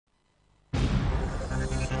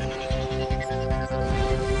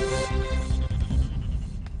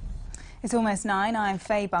It's almost 9. I'm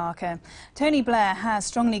Faye Barker. Tony Blair has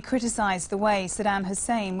strongly criticised the way Saddam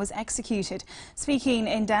Hussein was executed. Speaking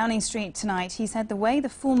in Downing Street tonight, he said the way the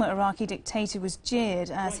former Iraqi dictator was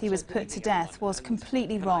jeered as he was put to death was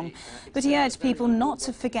completely wrong. But he urged people not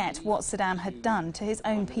to forget what Saddam had done to his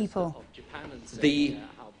own people. The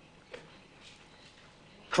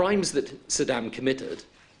crimes that Saddam committed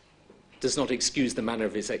does not excuse the manner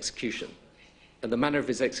of his execution, and the manner of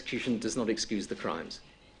his execution does not excuse the crimes.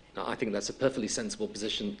 Now, I think that's a perfectly sensible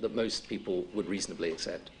position that most people would reasonably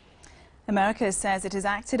accept. America says it has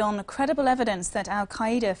acted on credible evidence that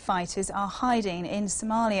al-Qaeda fighters are hiding in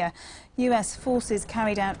Somalia. US forces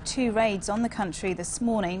carried out 2 raids on the country this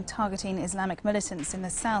morning, targeting Islamic militants in the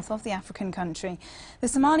south of the African country. The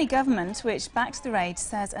Somali government, which backed the raid,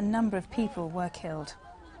 says a number of people were killed.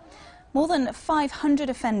 More than 500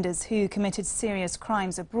 offenders who committed serious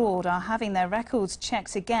crimes abroad are having their records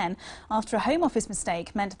checked again after a Home Office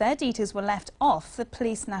mistake meant their details were left off the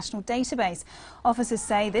police national database. Officers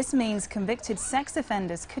say this means convicted sex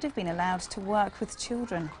offenders could have been allowed to work with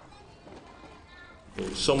children.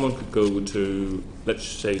 Someone could go to, let's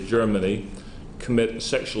say, Germany, commit a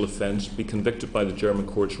sexual offence, be convicted by the German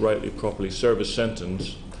courts, rightly, properly, serve a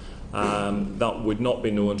sentence. That would not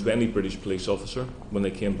be known to any British police officer when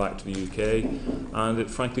they came back to the UK, and it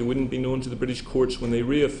frankly wouldn't be known to the British courts when they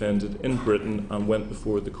re-offended in Britain and went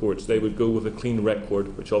before the courts. They would go with a clean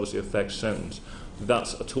record, which obviously affects sentence.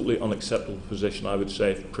 That's a totally unacceptable position, I would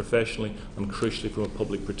say, professionally and crucially from a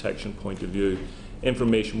public protection point of view.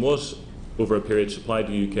 Information was, over a period, supplied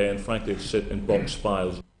to the UK, and frankly it sit in box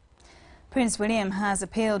files. Prince William has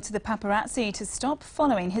appealed to the paparazzi to stop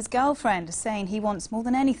following his girlfriend, saying he wants more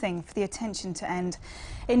than anything for the attention to end.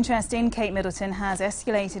 Interest in Kate Middleton has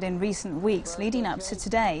escalated in recent weeks, leading up to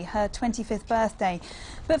today, her 25th birthday.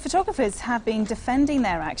 But photographers have been defending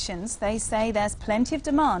their actions. They say there's plenty of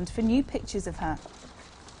demand for new pictures of her.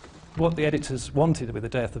 What the editors wanted with the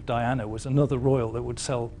death of Diana was another royal that would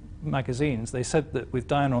sell magazines. They said that with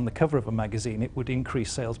Diana on the cover of a magazine, it would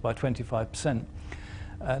increase sales by 25%.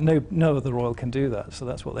 No other royal can do that, so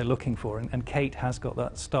that's what they're looking for, and Kate has got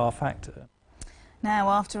that star factor. Now,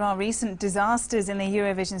 after our recent disasters in the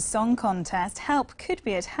Eurovision Song Contest, help could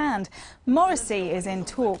be at hand. Morrissey is in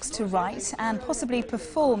talks to write and possibly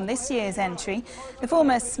perform this year's entry. The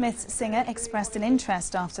former Smiths singer expressed an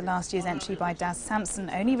interest after last year's entry by Daz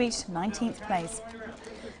Sampson only reached 19th place.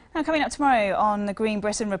 Now, coming up tomorrow on the Green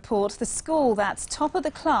Britain Report, the school that's top of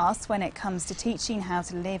the class when it comes to teaching how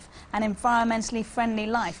to live an environmentally friendly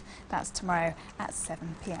life. That's tomorrow at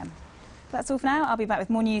 7 p.m. That's all for now. I'll be back with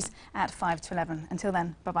more news at 5 to 11. Until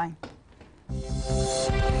then, bye-bye.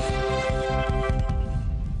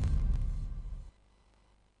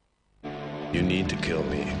 You need to kill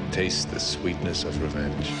me. Taste the sweetness of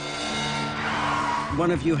revenge.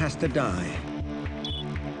 One of you has to die.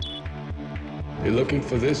 You looking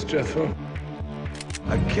for this, Jethro?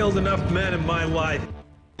 I've killed enough men in my life.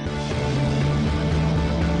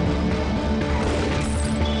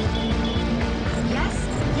 Yes,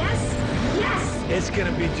 yes, yes! It's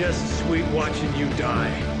gonna be just sweet watching you die.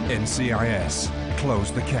 NCIS.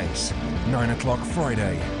 Close the case. 9 o'clock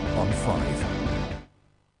Friday on 5.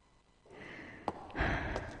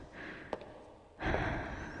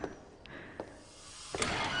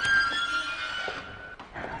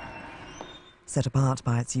 Set apart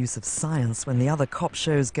by its use of science, when the other cop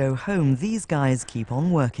shows go home, these guys keep on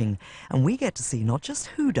working. And we get to see not just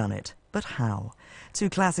who done it, but how. 2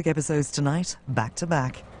 classic episodes tonight, back to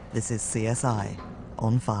back. This is CSI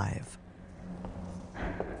on 5.